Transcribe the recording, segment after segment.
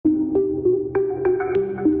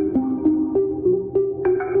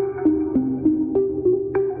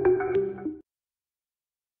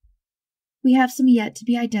We have some yet to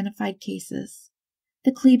be identified cases.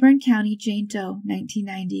 The Cleburne County Jane Doe,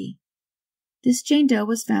 1990. This Jane Doe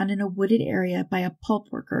was found in a wooded area by a pulp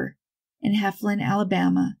worker in Heflin,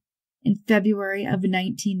 Alabama, in February of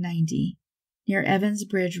 1990, near Evans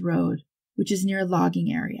Bridge Road, which is near a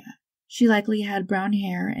logging area. She likely had brown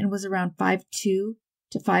hair and was around 5'2" to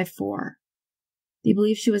 5'4". They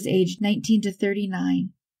believe she was aged 19 to 39,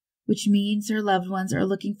 which means her loved ones are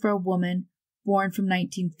looking for a woman born from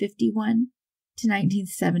 1951 to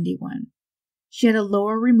 1971. She had a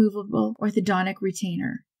lower removable orthodontic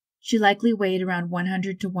retainer. She likely weighed around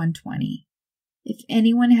 100 to 120. If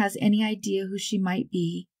anyone has any idea who she might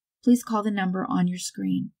be, please call the number on your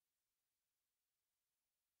screen.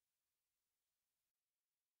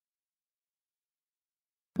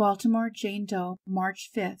 Baltimore Jane Doe, March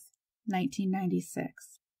 5th,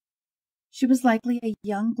 1996. She was likely a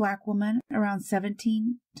young black woman around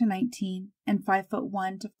 17 to 19 and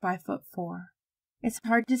 5'1" to 5'4". It's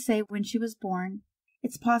hard to say when she was born.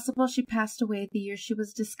 It's possible she passed away the year she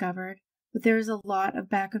was discovered, but there is a lot of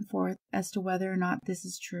back and forth as to whether or not this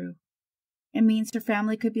is true. It means her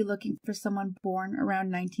family could be looking for someone born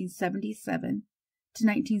around 1977 to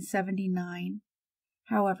 1979.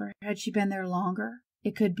 However, had she been there longer,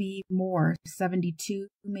 it could be more, 72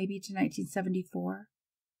 maybe to 1974.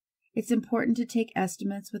 It's important to take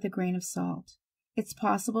estimates with a grain of salt. It's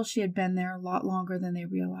possible she had been there a lot longer than they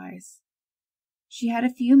realize. She had a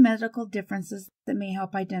few medical differences that may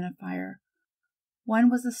help identify her. One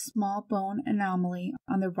was a small bone anomaly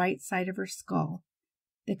on the right side of her skull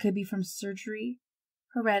that could be from surgery,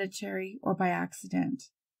 hereditary, or by accident.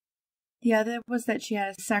 The other was that she had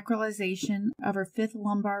a sacralization of her fifth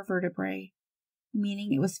lumbar vertebrae,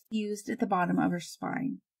 meaning it was fused at the bottom of her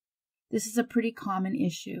spine. This is a pretty common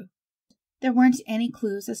issue. There weren't any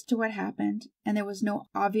clues as to what happened, and there was no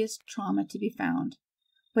obvious trauma to be found,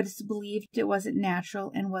 but it's believed it wasn't natural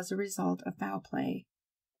and was a result of foul play.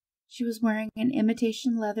 She was wearing an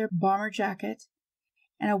imitation leather bomber jacket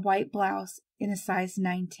and a white blouse in a size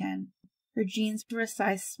 9-10. Her jeans were a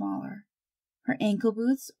size smaller. Her ankle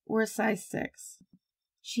boots were a size 6.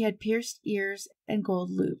 She had pierced ears and gold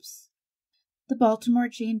loops. The Baltimore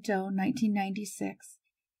Jane Doe, 1996,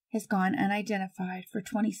 has gone unidentified for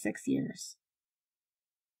 26 years.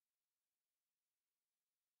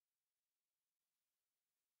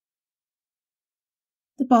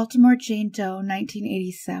 The Baltimore Jane Doe,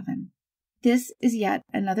 1987. This is yet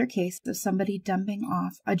another case of somebody dumping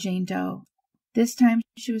off a Jane Doe. This time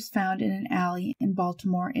she was found in an alley in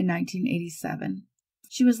Baltimore in 1987.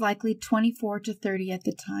 She was likely 24 to 30 at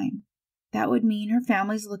the time. That would mean her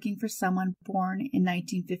family's looking for someone born in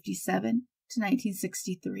 1957 to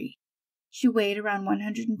 1963. She weighed around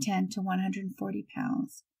 110 to 140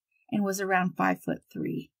 pounds and was around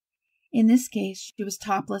 5'3". In this case, she was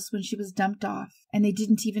topless when she was dumped off, and they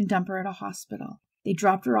didn't even dump her at a hospital. They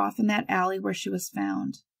dropped her off in that alley where she was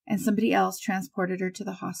found, and somebody else transported her to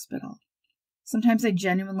the hospital. Sometimes I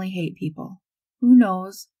genuinely hate people. Who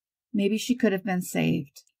knows? Maybe she could have been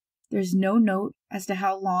saved. There's no note as to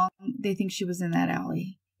how long they think she was in that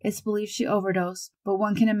alley. It's believed she overdosed, but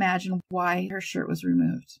one can imagine why her shirt was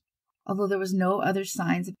removed, although there was no other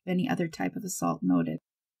signs of any other type of assault noted.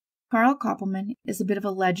 Carl Koppelman is a bit of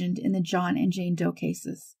a legend in the John and Jane Doe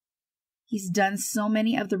cases. He's done so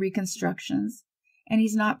many of the reconstructions, and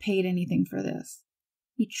he's not paid anything for this.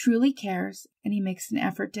 He truly cares, and he makes an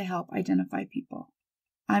effort to help identify people.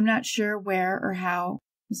 I'm not sure where or how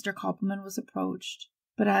Mr. Koppelman was approached,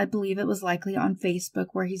 but I believe it was likely on Facebook,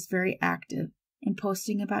 where he's very active in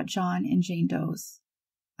posting about John and Jane Does.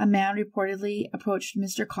 A man reportedly approached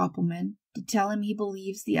Mr. Koppelman to tell him he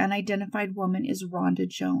believes the unidentified woman is Rhonda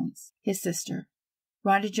Jones, his sister.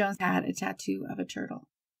 Rhonda Jones had a tattoo of a turtle.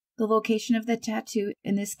 The location of the tattoo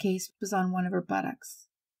in this case was on one of her buttocks.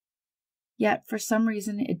 Yet, for some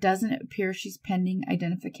reason, it doesn't appear she's pending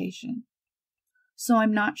identification. So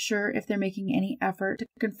I'm not sure if they're making any effort to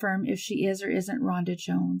confirm if she is or isn't Rhonda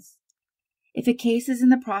Jones. If a case is in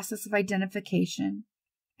the process of identification,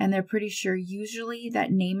 and they're pretty sure, usually that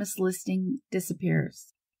NamUs listing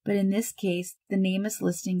disappears. But in this case, the NamUs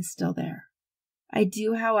listing is still there. I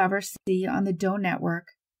do, however, see on the Doe network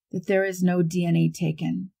that there is no DNA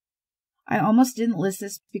taken. I almost didn't list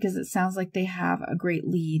this because it sounds like they have a great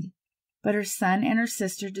lead, but her son and her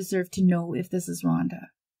sister deserve to know if this is Rhonda.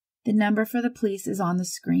 The number for the police is on the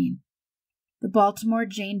screen. The Baltimore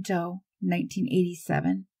Jane Doe,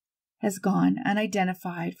 1987, has gone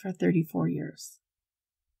unidentified for 34 years.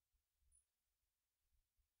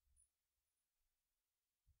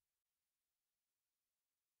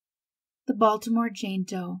 The Baltimore Jane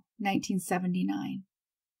Doe, 1979.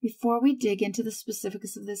 Before we dig into the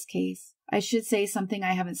specifics of this case, I should say something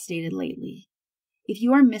I haven't stated lately. If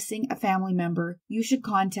you are missing a family member, you should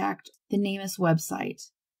contact the NamUs website.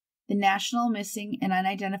 The National Missing and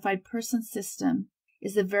Unidentified Persons System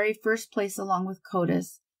is the very first place, along with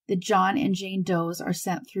CODIS, that John and Jane Does are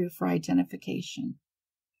sent through for identification.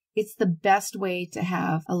 It's the best way to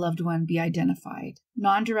have a loved one be identified.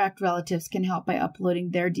 Non-direct relatives can help by uploading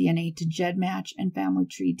their DNA to GEDmatch and Family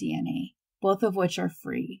Tree DNA, both of which are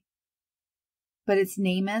free. But it's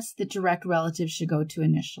NamUs that direct relatives should go to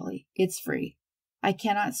initially. It's free. I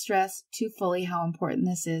cannot stress too fully how important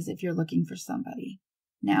this is if you're looking for somebody.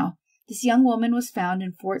 Now, this young woman was found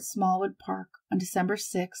in Fort Smallwood Park on December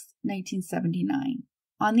 6, 1979,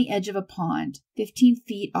 on the edge of a pond, 15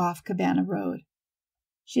 feet off Cabana Road.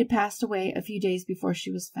 She had passed away a few days before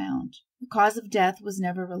she was found. The cause of death was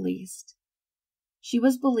never released. She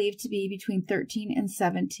was believed to be between 13 and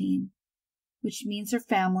 17, which means her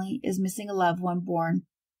family is missing a loved one born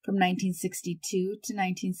from 1962 to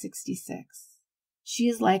 1966. She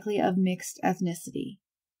is likely of mixed ethnicity.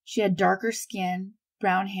 She had darker skin,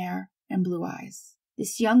 brown hair, and blue eyes.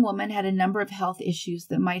 This young woman had a number of health issues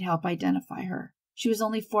that might help identify her. She was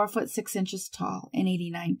only 4 foot 6 inches tall and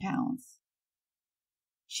 89 pounds.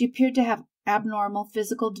 She appeared to have abnormal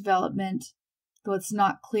physical development, though it's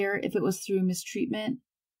not clear if it was through mistreatment,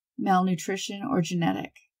 malnutrition, or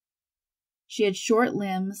genetic. She had short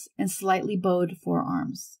limbs and slightly bowed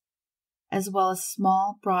forearms, as well as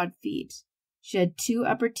small, broad feet. She had 2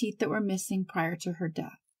 upper teeth that were missing prior to her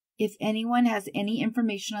death. If anyone has any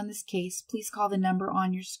information on this case, please call the number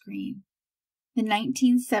on your screen. The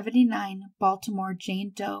 1979 Baltimore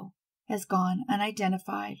Jane Doe has gone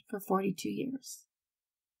unidentified for 42 years.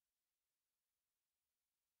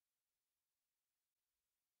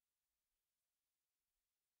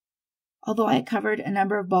 Although I covered a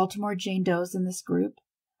number of Baltimore Jane Does in this group,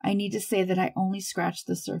 I need to say that I only scratched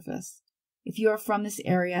the surface. If you are from this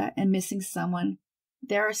area and missing someone,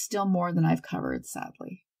 there are still more than I've covered,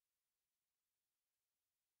 sadly.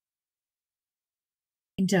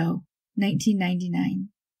 Jane Doe, 1999.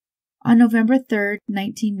 On November 3,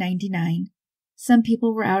 1999, some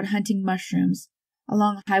people were out hunting mushrooms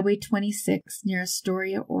along Highway 26 near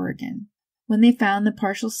Astoria, Oregon, when they found the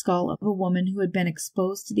partial skull of a woman who had been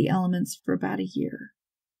exposed to the elements for about a year.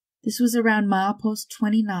 This was around milepost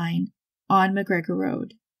 29 on McGregor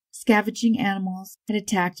Road. Scavenging animals had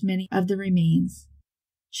attacked many of the remains.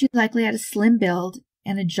 She likely had a slim build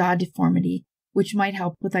and a jaw deformity, which might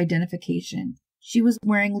help with identification. She was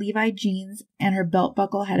wearing Levi jeans, and her belt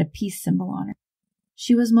buckle had a peace symbol on it.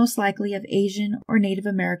 She was most likely of Asian or Native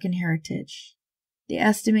American heritage. They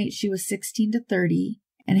estimate she was 16 to 30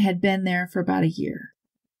 and had been there for about a year.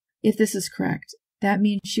 If this is correct, that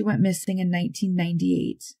means she went missing in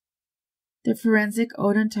 1998. The forensic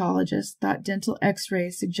odontologist thought dental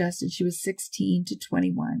x-rays suggested she was 16 to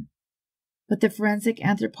 21, but the forensic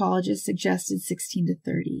anthropologist suggested 16 to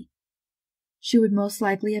 30. She would most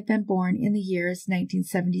likely have been born in the years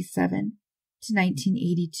 1977 to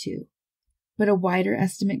 1982, but a wider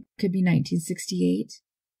estimate could be 1968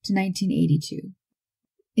 to 1982.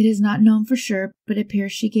 It is not known for sure, but it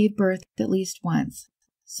appears she gave birth at least once,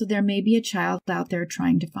 so there may be a child out there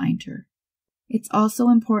trying to find her. It's also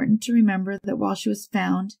important to remember that while she was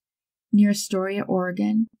found near Astoria,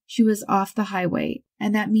 Oregon, she was off the highway,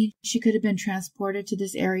 and that means she could have been transported to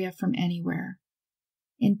this area from anywhere.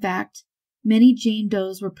 In fact, many Jane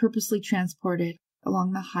Does were purposely transported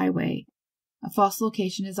along the highway. A false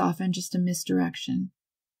location is often just a misdirection.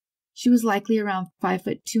 She was likely around 5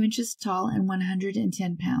 foot 2 inches tall and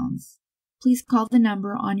 110 pounds. Please call the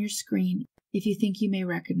number on your screen if you think you may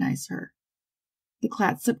recognize her. The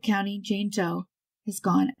Clatsop County Jane Doe has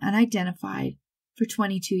gone unidentified for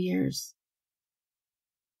 22 years.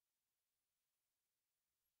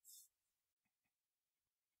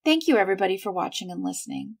 Thank you everybody for watching and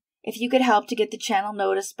listening. If you could help to get the channel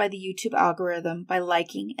noticed by the YouTube algorithm by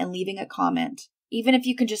liking and leaving a comment, even if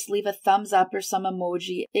you can just leave a thumbs up or some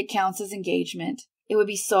emoji, it counts as engagement. It would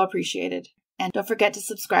be so appreciated. And don't forget to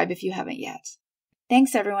subscribe if you haven't yet.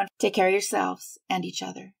 Thanks everyone. Take care of yourselves and each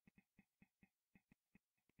other.